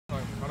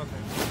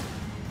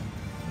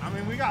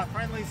got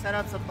friendly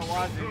setups up the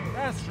wazoo.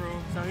 That's true.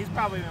 So he's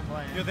probably been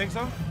playing. You think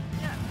so?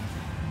 Yeah.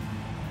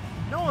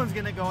 No one's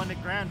gonna go into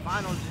grand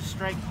finals just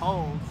straight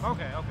cold.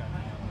 Okay, okay.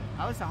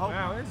 At least I hope.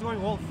 Yeah, it's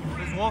going Wolf.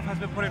 This Wolf has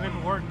been putting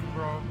in work,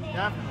 bro.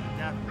 Definitely,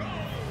 definitely.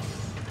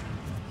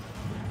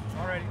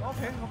 Alrighty.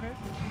 Okay, okay.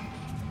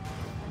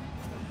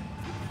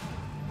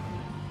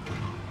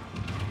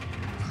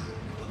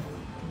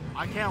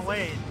 I can't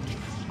wait.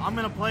 I'm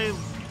gonna play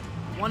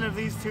one of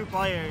these two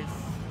players.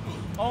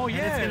 Oh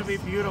yeah. It's gonna be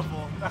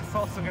beautiful. That's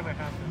also gonna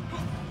happen.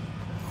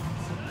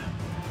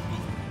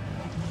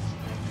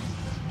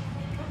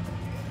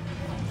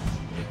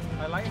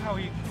 I like how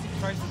he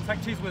tries to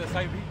tech cheese with a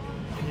side B.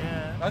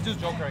 Yeah. That's just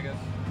Joker, I guess.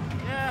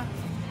 Yeah.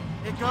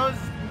 It goes.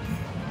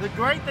 The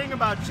great thing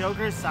about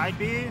Joker's side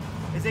B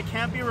is it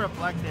can't be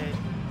reflected,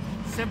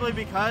 simply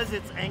because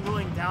it's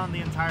angling down the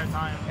entire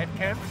time. It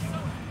can't.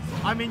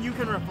 I mean, you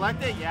can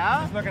reflect it,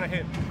 yeah. It's not gonna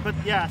hit. But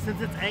yeah,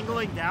 since it's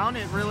angling down,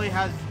 it really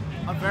has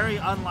a very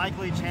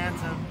unlikely chance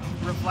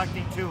of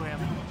reflecting to him.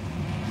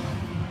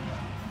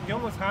 He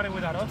almost had it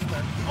with that up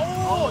smash.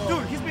 Oh,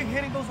 dude, he's been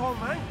hitting those all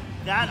night.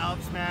 That up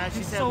smash. He's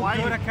He said, so "Why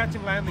good you?" at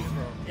catching landings,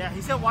 bro. Yeah,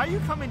 he said, "Why are you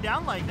coming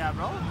down like that,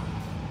 bro?"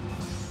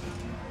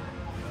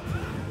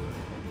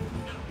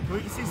 We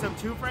can see some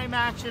two-frame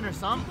action or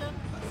something.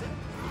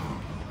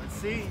 Let's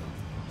see.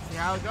 See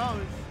how it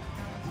goes.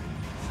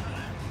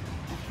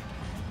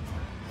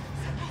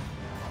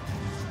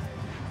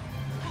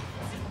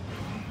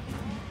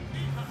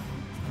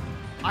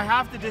 I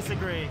have to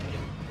disagree,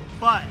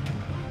 but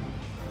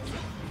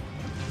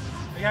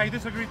Yeah, he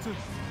disagreed too,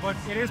 but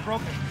it is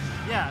broken.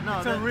 yeah, no,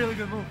 It's a really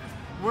good move.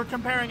 we're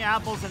comparing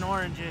apples and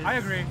oranges. I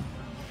agree.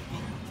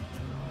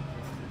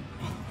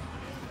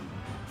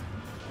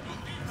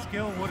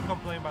 Skill would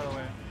complain, by the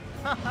way.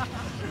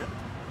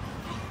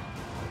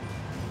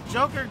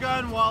 Joker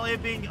gun, while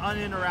it being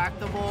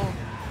uninteractable,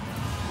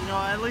 you know,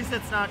 at least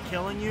it's not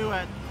killing you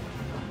at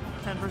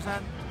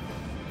 10%.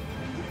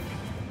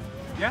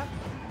 Yeah.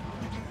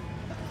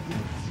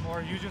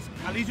 Or you just,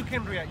 at least you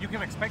can react. You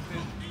can expect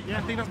it. Yeah.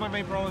 I think that's my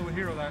main problem with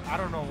Hero. That I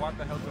don't know what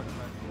the hell to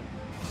expect.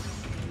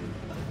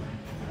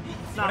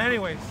 It's But not,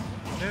 anyways,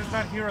 this is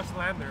not Hero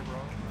slander, bro.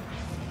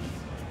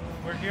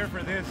 We're here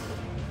for this.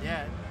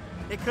 yeah,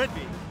 it could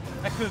be.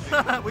 That could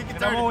be. We can And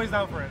turn I'm it- always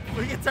down for it.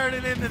 We can turn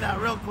it into that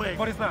real quick.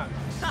 But it's not.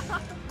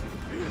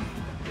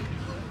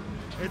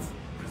 It's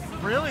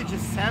really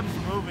just Seb's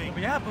moving.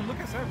 But yeah, but look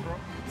at Sebs, bro.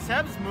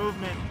 Seb's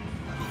movement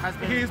has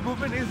been. His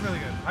movement is really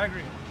good. I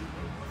agree.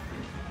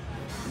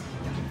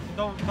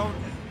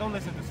 Don't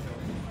listen to Skill.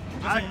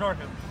 Just ignore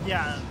him.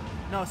 Yeah,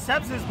 no,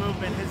 Seb's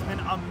movement has been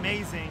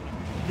amazing.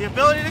 The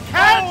ability to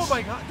catch. Oh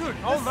my god, dude!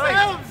 All The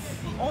night.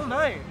 Sebs! All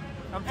night.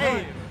 I'm telling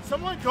Hey, you.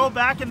 someone go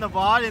back in the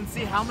VOD and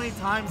see how many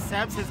times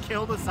Sebs has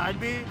killed a side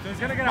B. So he's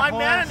gonna get My a whole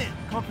man- ass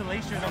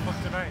compilation of them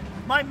tonight.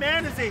 My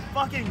man is a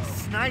fucking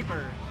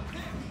sniper.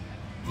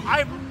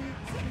 I've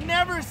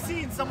never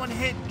seen someone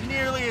hit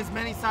nearly as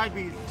many side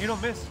Bs He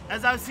don't miss.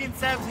 as I've seen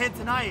Sebs hit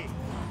tonight.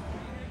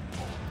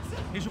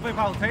 He should play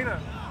Palutena.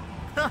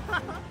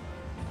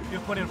 You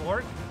put in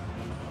work.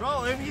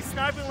 Bro, if he's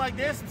sniping like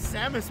this,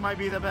 Samus might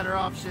be the better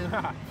option.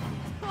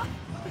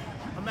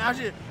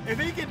 Imagine, if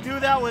he can do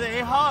that with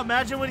AHA,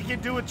 imagine what he can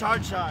do with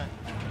Charge Shot.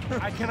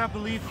 I cannot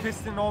believe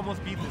Piston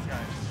almost beat this guy.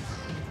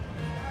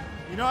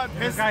 You know what,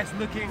 This Piston, guy's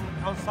looking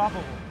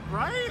unstoppable.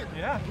 right?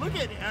 Yeah. Look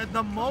at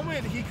the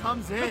moment he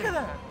comes in. Look at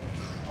that.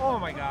 Oh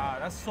my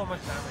god, that's so much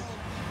damage.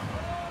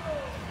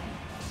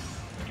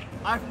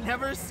 I've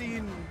never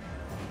seen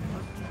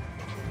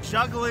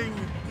juggling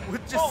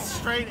with just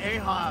straight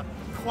AHA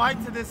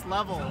quite to this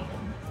level.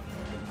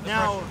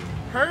 Now,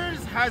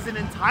 hers has an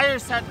entire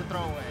set to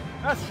throw away.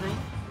 That's true.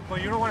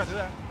 But you don't want to do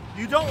that.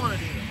 You don't want to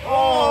do that.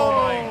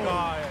 Oh my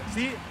god.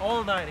 See,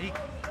 all night.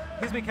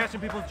 He's been catching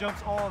people's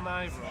jumps all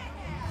night, bro.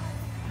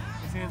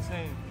 It's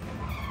insane.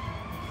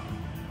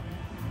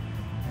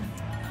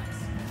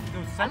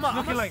 Dude, Seb's I'm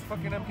looking a- like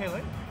fucking MK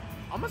Lane.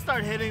 I'm gonna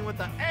start hitting with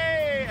the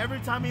A every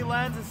time he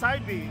lands a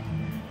side B.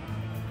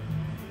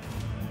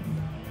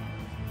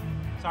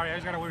 Sorry, I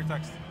just got a weird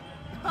text.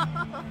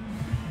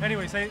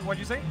 Anyway, say what'd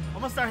you say?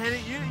 I'm gonna start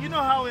hitting. You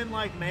know how in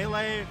like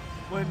Melee,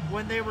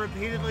 when they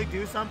repeatedly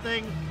do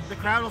something, the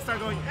crowd will start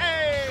going,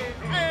 hey,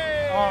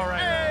 hey, Oh, right,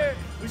 hey. right.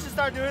 We should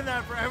start doing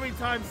that for every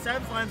time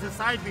Sebs lands a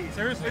side B.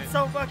 Seriously? It's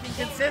so fucking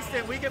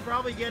consistent. We could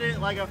probably get it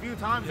like a few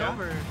times Yeah.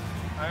 over.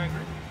 I agree.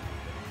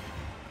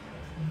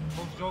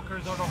 Most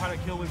jokers don't know how to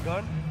kill with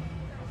gun.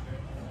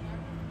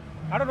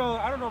 I don't know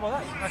about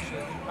that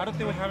actually. I don't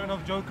think we have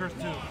enough jokers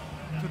to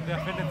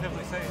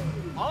definitively say it.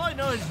 All I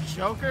know is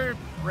Joker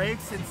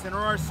breaks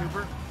Incineroar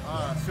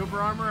super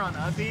armor on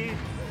Ubbi,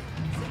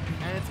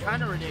 and it's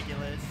kind of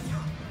ridiculous.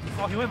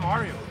 Oh, he went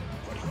Mario.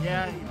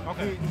 Yeah,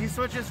 Okay. he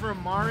switches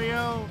from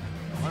Mario,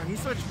 or he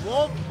switched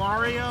Wolf,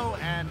 Mario,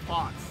 and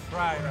Fox.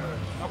 Right.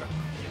 Okay.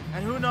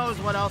 And who knows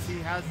what else he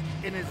has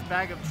in his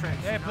bag of tricks.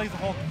 Yeah, he plays the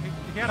whole.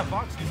 He had a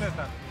box. He says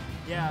that.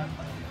 Yeah.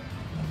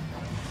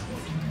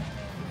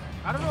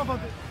 I don't know about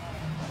this.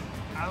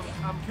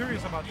 I'm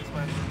curious about this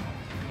man.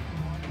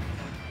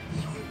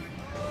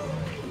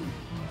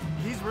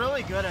 He's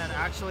really good at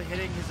actually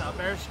hitting his up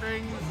air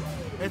strings.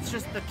 It's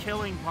just the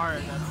killing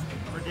part that's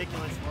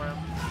ridiculous for him.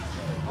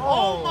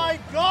 Oh my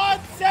god,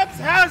 Sebs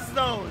has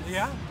those!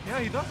 Yeah,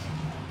 he does.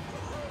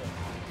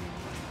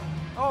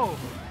 Oh,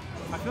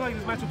 I feel like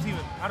this matchup's even.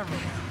 I don't know.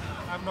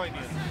 I have no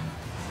idea.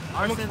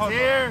 Arson's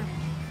here.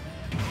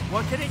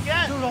 What can he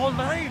get? Dude, all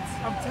night.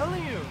 I'm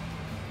telling you.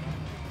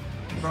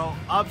 Bro,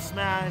 up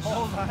smash.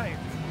 All night.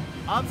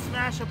 Up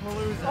smash a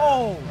palooza.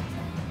 Oh.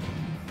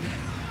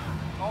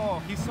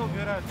 Oh, he's so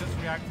good at just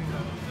reacting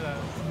to that.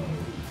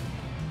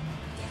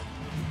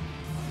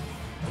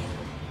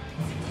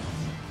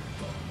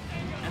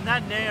 And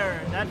that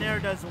nair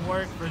does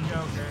work for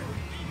Joker.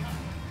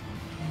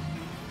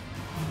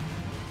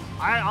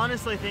 I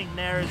honestly think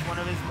nair is one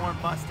of his more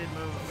busted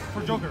moves.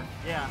 For Joker?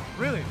 Yeah.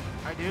 Really?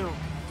 I do.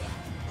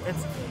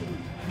 It's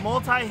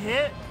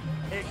multi-hit,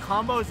 it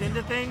combos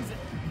into things.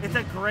 It's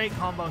a great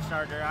combo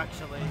starter,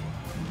 actually.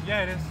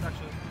 Yeah, it is,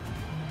 actually.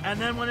 And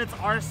then when it's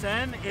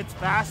Arsene, it's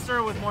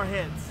faster with more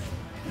hits.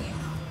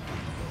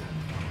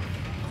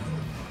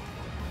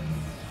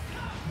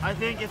 I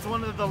think it's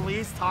one of the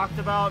least talked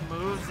about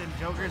moves in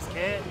Joker's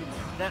kit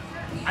that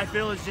I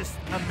feel is just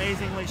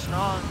amazingly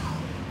strong.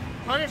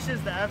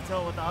 Punishes the F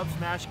tilt with the up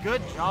smash.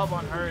 Good job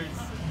on hers.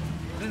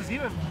 This is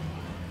even.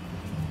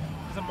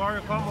 It's a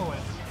Mario combo win.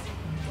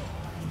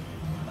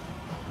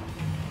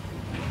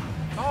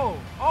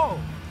 Oh.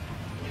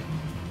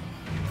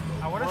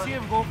 I want to see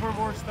him go for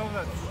more stuff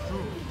that's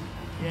true.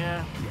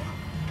 Yeah.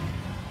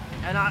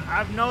 And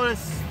I've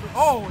noticed.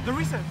 Oh, the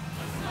reset.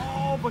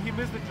 Oh, but he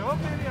missed the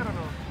jump, maybe? I don't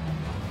know.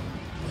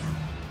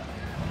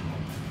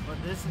 But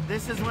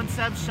this is when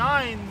Sebs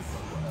shines.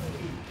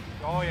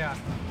 Oh, yeah.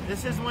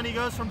 This is when he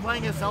goes from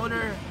playing a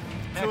zoner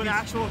to an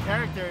actual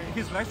character.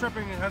 His leg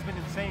trapping has been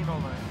insane all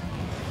night.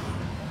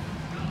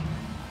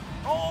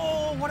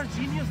 Oh, what a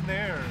genius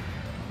there.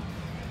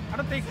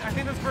 I think that's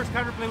the first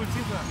counterplay we've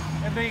seen that.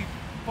 And they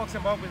fucks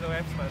him up with the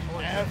F smash.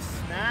 F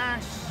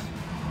smash.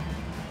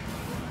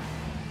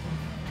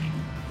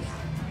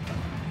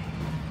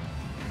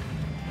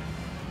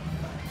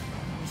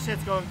 This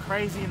shit's going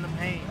crazy in the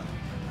paint.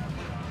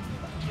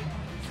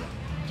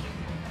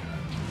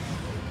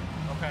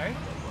 Okay.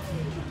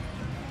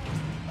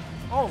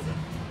 Oh.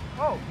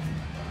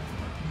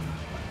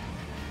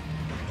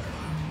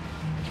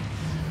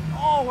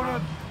 Oh, what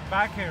a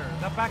back air.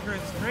 That back air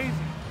is crazy.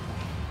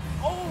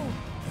 Oh!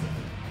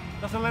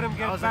 Doesn't let him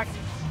get back.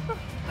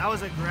 That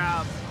was a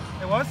grab.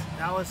 It was?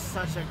 That was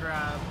such a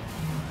grab.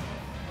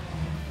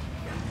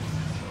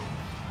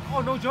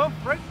 Oh, no jump,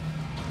 right?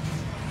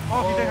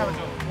 Oh, he did have a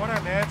jump. What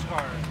an edge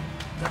guard.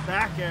 The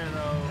back air,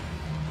 though,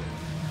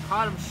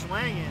 caught him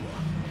swinging.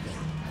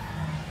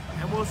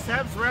 And will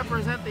Sebs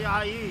represent the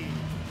IE?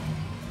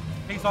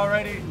 He's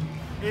already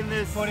in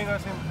this, putting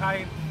us in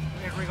high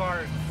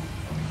regard.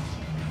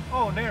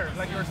 Oh, Nair,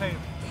 like you were saying.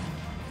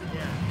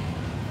 Yeah.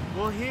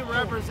 Will he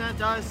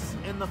represent us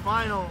in the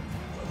final?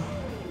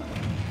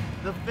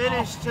 The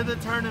finish to the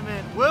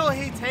tournament. Will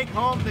he take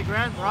home the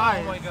grand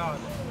prize? Oh my god.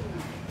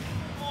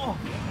 Oh.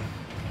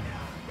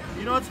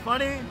 You know what's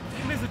funny?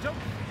 He missed a jump.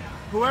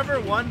 Whoever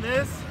won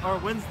this or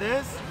wins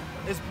this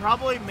is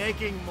probably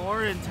making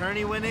more in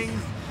tourney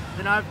winnings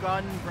than I've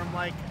gotten from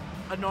like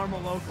a normal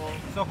local.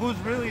 So who's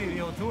really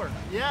the tour?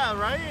 Yeah,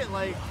 right?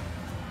 Like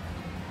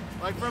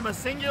from a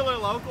singular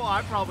local,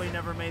 I probably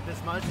never made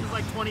this much. There's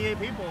like 28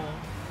 people.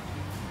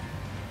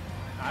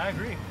 I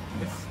agree.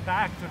 It's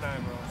stacked tonight,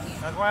 bro.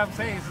 That's why I'm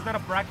saying this is not a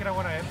bracket I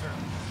want to enter.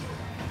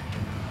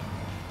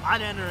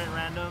 I'd enter it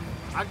random.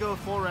 I'd go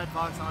full Red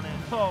Fox on it.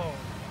 Oh.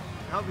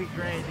 That would be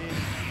great, dude.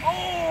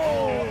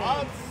 Oh!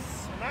 I'd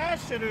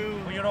smash it.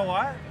 Well, you know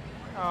what?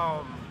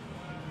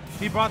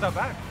 He brought that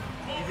back.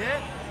 He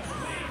did?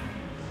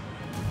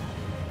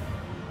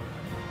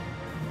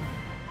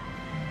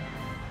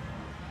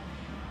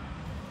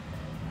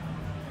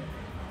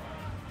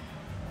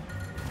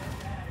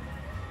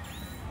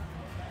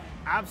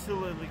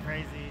 Absolutely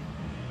crazy.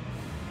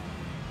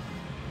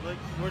 Look,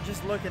 we're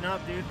just looking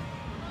up, dude.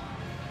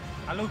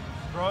 I look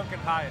drunk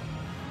and high.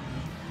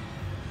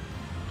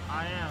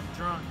 I am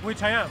drunk.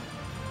 Which I am.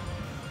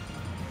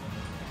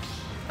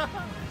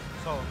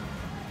 So,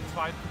 it's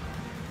fine.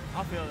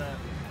 I'll feel that.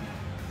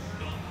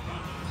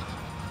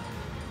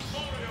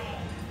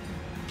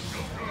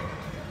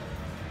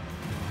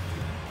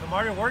 The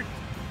Mario worked.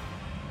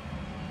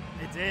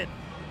 It did.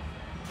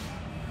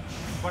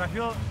 But I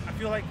feel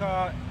like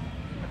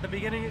at the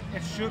beginning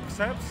it shook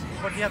Sebs,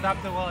 but he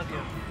adapted well at the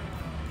end.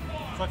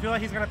 So I feel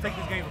like he's gonna take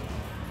this game.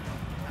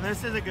 And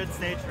this is a good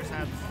stage for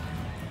Sebs.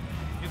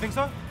 You think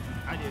so?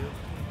 I do.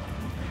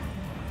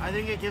 I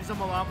think it gives him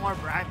a lot more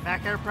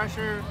back air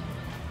pressure.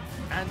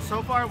 And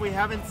so far we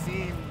haven't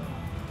seen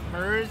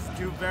hers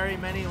do very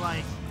many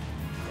like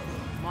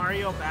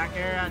Mario back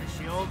air out of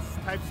shields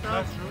type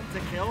stuff to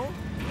kill.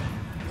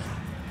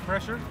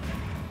 Pressure?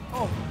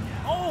 Oh,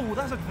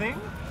 that's a thing?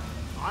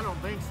 I don't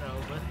think so,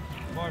 but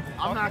Boy,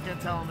 I'm not gonna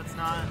tell him it's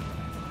not.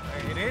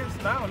 It is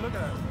now, look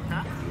at it.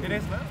 Huh? It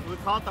is now. We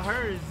call it the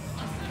hers.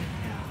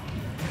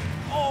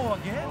 Oh,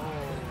 again? Oh,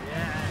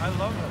 yeah. I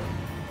love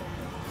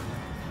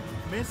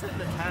it. missing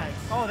the tags.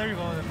 Oh, there you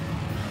go.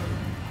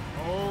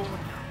 Oh,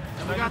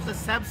 and we got the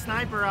Sebs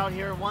sniper out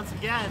here once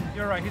again.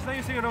 You're right. He's not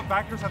using enough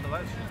backers at the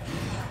ledge.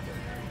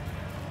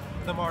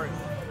 The Mario.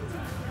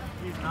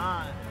 He's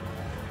not.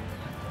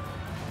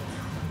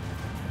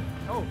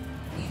 Oh.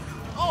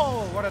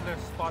 Oh, what a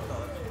nice spot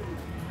dodge.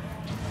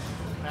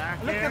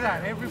 Back Look air. at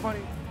that. Everybody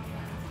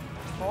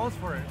falls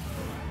for it.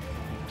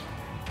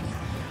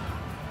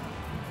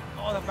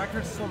 Oh, the backer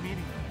is so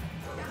meaty.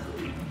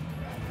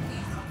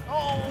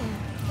 Oh!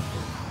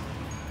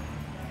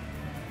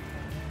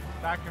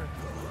 Backer.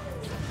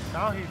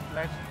 Now he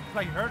ledged. It's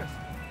like he hurt us.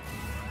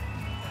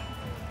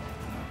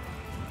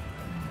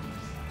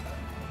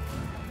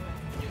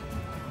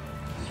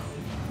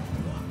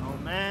 Oh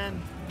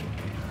man.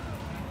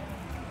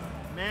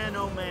 Man,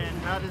 oh man,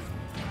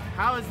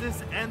 how does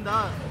this end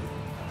up?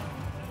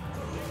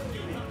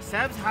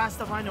 Sebs has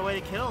to find a way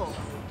to kill.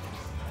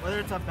 Whether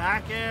it's a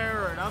back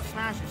air or an up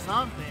smash or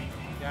something.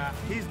 Yeah.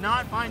 He's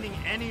not finding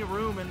any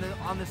room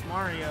on this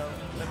Mario.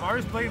 The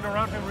Mario's playing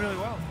around him really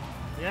well.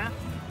 Yeah.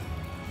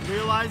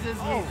 Realizes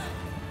Oh.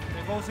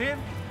 It goes in.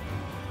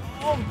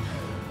 Oh.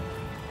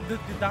 The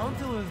down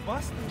tilt is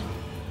busted.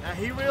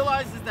 he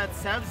realizes that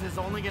Sebs is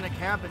only gonna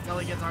camp until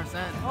he gets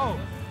Arsene. Oh.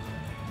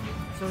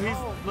 So he's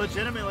Oh.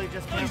 legitimately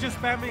just camping. He's just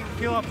spamming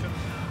kill options.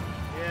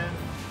 Yeah.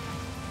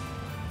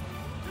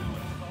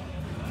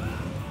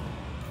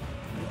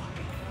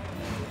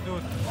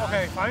 Dude.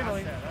 Okay,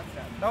 finally. That's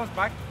sad. That was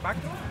back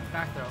throw?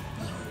 Back throw.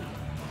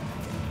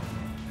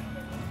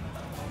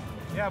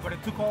 Yeah, but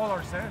it took all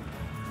our sand.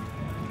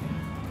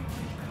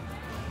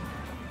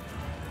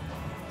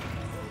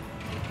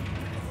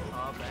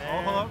 Up Oh,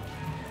 air. hold up.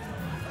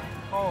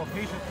 Oh,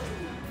 patience.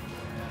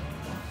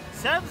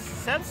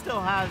 Sebs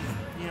still has,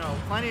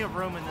 plenty of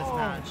room in this Oh.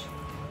 match.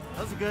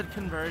 That was a good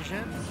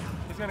conversion.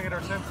 He's gonna get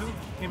our sand too.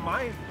 He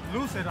might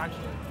lose it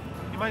actually.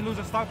 He might lose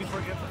a stock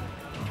before he gets it.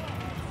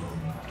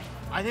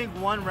 I think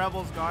one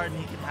Rebels guard and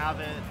he can have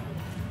it.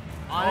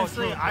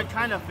 Honestly, true. I'd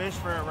kind of fish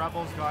for a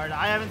Rebels guard.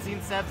 I haven't seen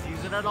Sebs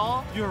use it at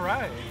all, You're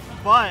right.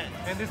 but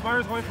And this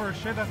Mario's going for a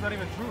shit that's not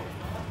even true.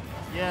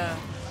 yeah,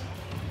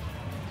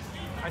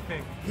 I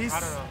think. he's I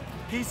don't know.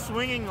 he's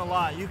swinging a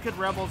lot. You could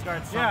Rebels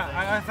guard something. Yeah,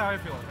 that's how I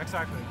feel.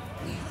 Exactly.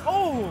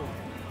 Oh!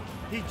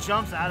 He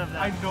jumps out of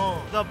that. I know.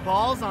 The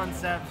ball's on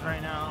Sebs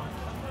right now.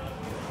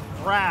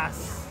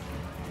 Brass.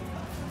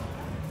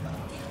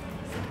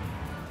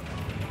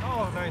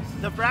 Oh, nice.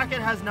 The bracket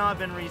has not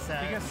been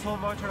reset. He gets so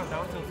much out of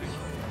down tilt.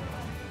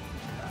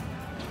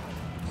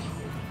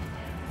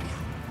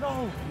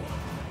 No!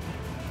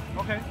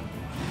 Okay.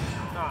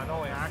 Nah,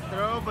 no way. Back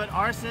throw, but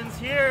Arsene's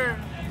here.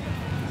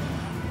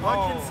 What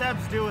Oh. can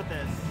Sebs do with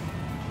this?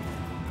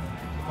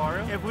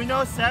 Mario? If we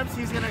know Sebs,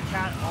 he's gonna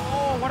cat.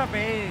 Oh, what a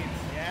bait!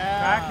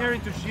 Yeah. Back here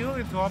into shield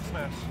into up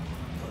smash.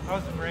 That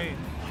was great.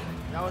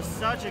 That was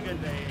such a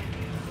good bait.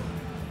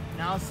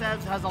 Now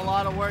Sebs has a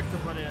lot of work to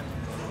put in.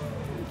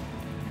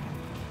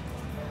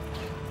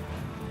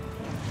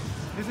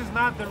 This is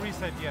not the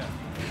reset yet.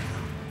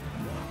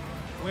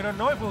 We don't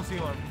know if we'll see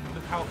one.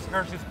 Look how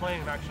Hers is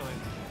playing actually.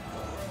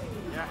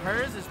 Yeah,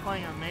 hers is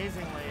playing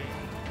amazingly.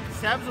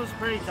 Sebs was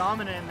pretty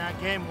dominant in that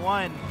game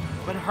one,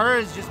 but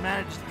hers just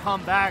managed to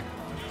come back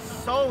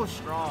so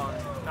strong.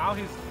 Now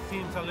he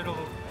seems a little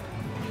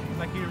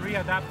like he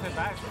readapted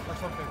back or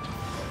something.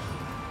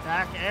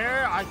 Back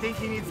air, I think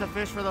he needs to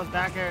fish for those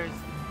back airs.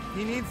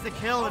 He needs to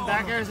kill, and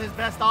back air is his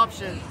best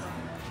option.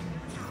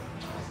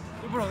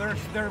 Bro,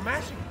 they're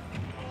mashing.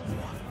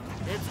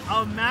 It's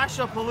a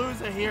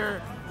mash-a-palooza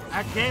here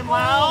at GameLab.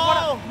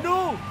 Oh, what a,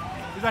 no!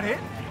 Is that it?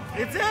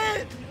 It's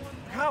it!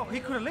 How? He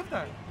could have lived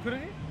that,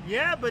 couldn't he?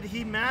 Yeah, but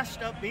he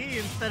mashed up B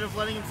instead of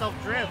letting himself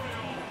drift.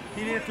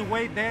 He needed to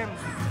wait then.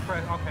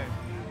 Press. Okay,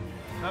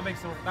 that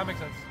makes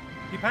sense.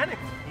 He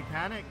panicked. He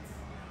panicked.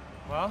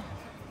 Well,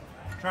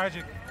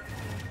 tragic.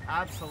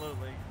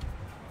 Absolutely.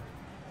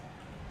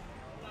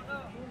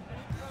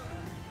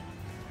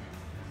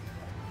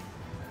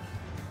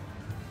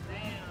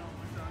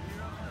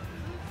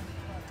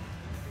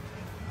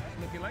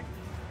 Looking like.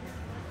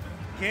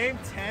 Game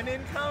 10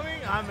 incoming?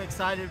 I'm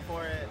excited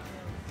for it.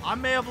 I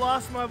may have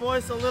lost my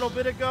voice a little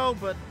bit ago,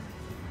 but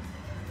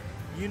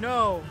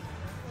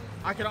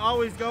I can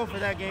always go for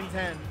that Game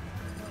 10.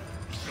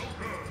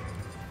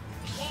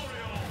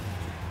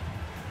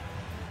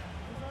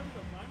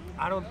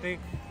 I don't think,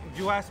 if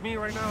you ask me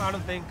right now, I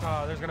don't think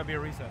there's going to be a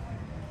reset.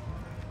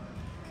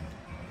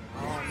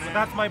 Oh, man. So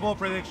that's my bold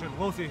prediction.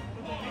 We'll see.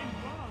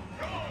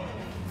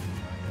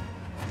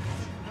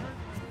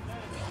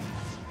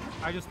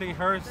 I just think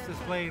Hurst is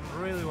playing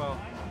really well.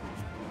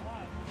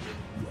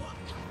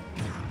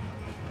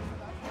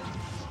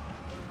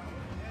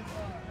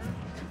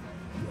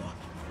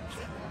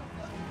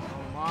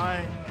 Oh,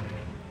 my.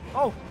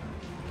 Oh!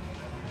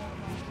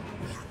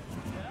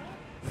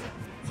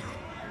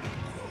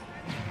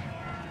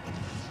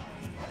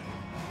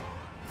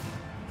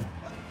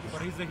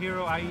 But he's the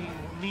hero I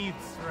needs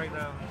right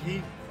now.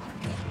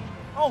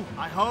 Oh,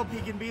 I hope he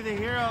can be the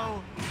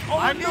hero. Oh,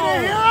 I need no. a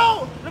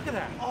hero! Look at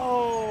that.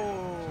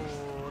 Oh,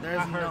 there's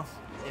That no. hurts.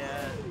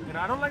 Yeah. You know,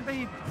 I don't like that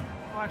he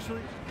Well,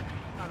 actually,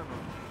 I don't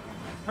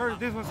know.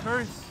 This was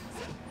hers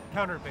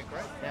counter pick,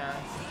 right? Yeah.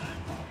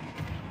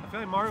 I feel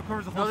like Mario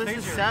covers the whole No, stage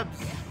this is here.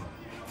 Sebs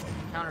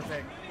counter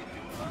pick.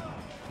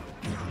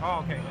 Oh,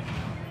 okay.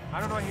 I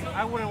don't know.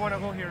 I wouldn't want to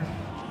go here.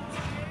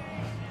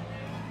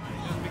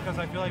 Just because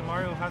I feel like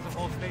Mario has the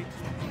whole stage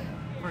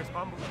for his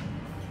combo.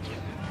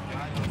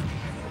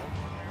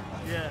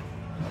 Yeah.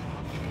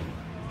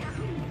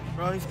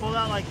 Bro, he's pulled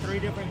out like 3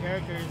 different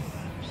characters.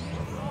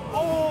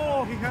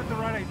 Oh, he had the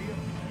right idea.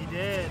 He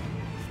did.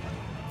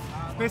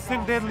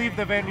 Piston did leave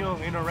the venue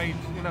in a rage,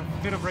 in a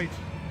bit of rage.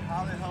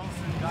 How the hell is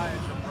this guy a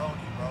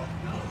jabroni,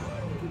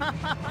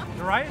 bro?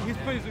 You're right.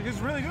 He's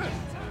really good.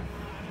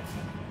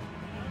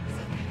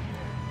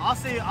 I'll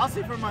see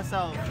for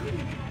myself.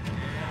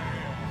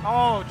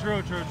 Oh,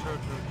 true.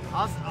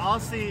 I'll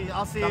see The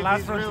if last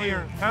he's frontier.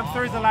 really.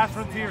 Hamster is the last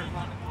frontier.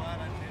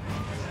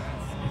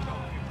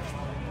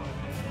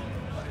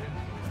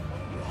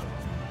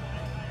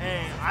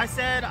 Hey, I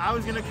said I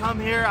was gonna come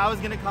here, I was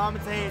gonna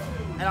commentate,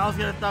 and I was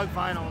gonna thug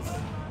finals.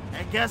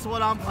 And guess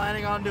what I'm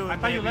planning on doing? I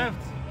thought you baby?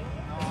 left.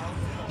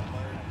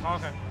 Oh,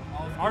 okay.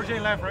 RJ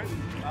left, right?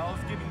 I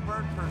was giving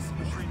bird person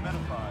the free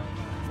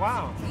Metafy.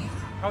 Wow.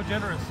 How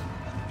generous.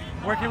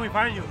 Where can we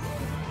find you?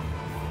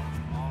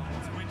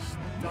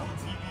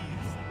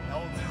 Twitch.tv's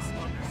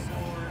Elvis_FK.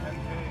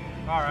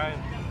 Alright.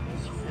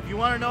 If you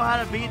want to know how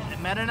to beat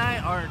Meta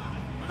Knight, or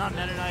not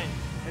Meta Knight,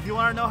 if you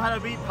want to know how to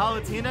beat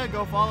Palutena,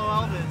 go follow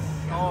Elvis.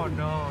 Oh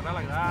no, not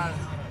like that.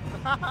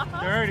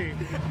 Dirty.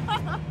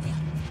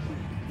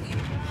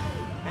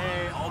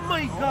 Hey, Oh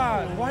my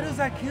god, why does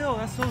that kill?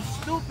 That's so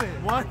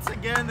stupid. once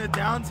again, the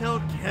down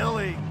tilt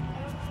killing.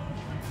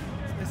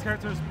 This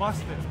character is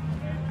busted.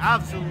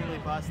 Absolutely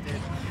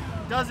busted.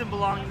 Doesn't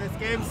belong in this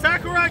game.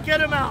 Sakurai,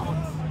 get him out!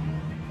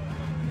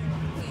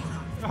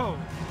 Oh.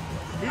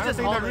 He's I don't just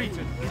think that holding it.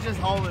 reaches. He's just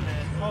holding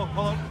it. Oh,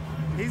 hold up.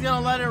 He's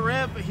gonna let it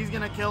rip, but he's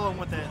gonna kill him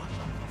with it.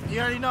 He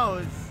already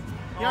knows.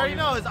 He already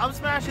knows. Up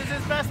smash is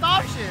his best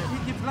option.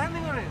 He keeps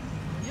landing on it.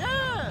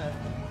 Yeah.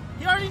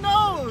 He already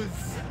knows.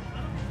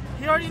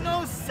 He already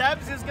knows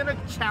Sebs is gonna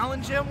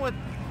challenge him with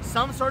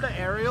some sort of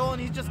aerial,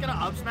 and he's just gonna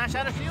up smash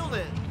out of shield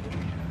it.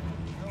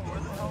 Yo, where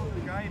the hell is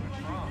the guy even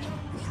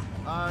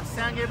from?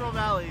 San Gabriel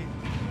Valley.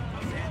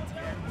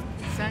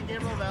 San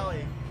Gabriel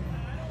Valley.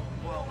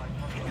 Well, like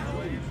on the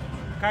way.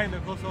 Kinda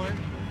close away.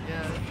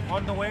 Yeah.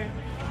 On the way.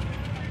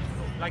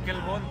 Like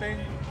El Monte,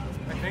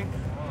 I think.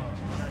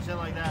 Shit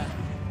like that.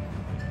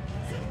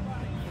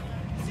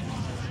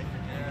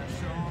 Yeah,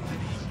 show him that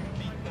he can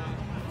beat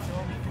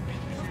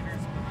the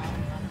shitters, but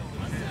not the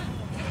legit.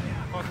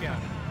 Fuck yeah.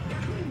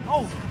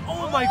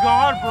 Oh my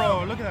god,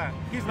 bro. Look at that.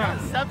 He's not.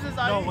 Sebs is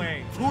No IE.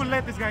 way. Who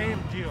let this guy in,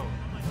 Gio?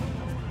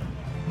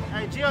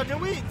 Hey Gio,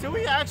 do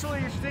we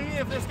actually see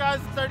if this guy's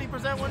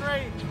 30% win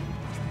rate?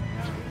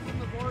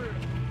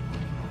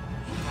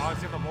 Oh,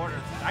 it's in the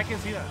borders. I can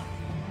see that.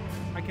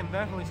 I can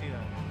definitely see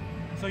that.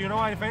 So you know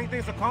what? If anything,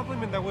 it's a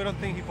compliment that we don't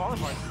think he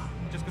qualifies.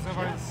 Just because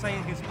everybody's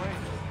saying he's playing.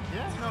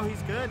 Yeah, no,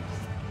 he's good.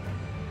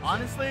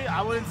 Honestly,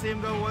 I wouldn't see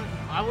him go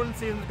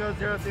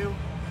 0-2.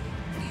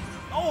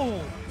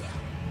 Oh!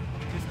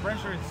 His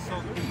pressure is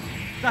so good.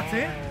 That's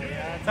it?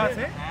 That's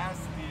it? Ass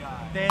the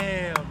eye.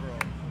 Damn, bro.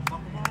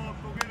 Fuck him up,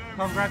 go get him.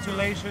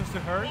 Congratulations to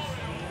her.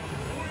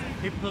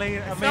 He played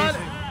It's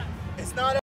amazing. not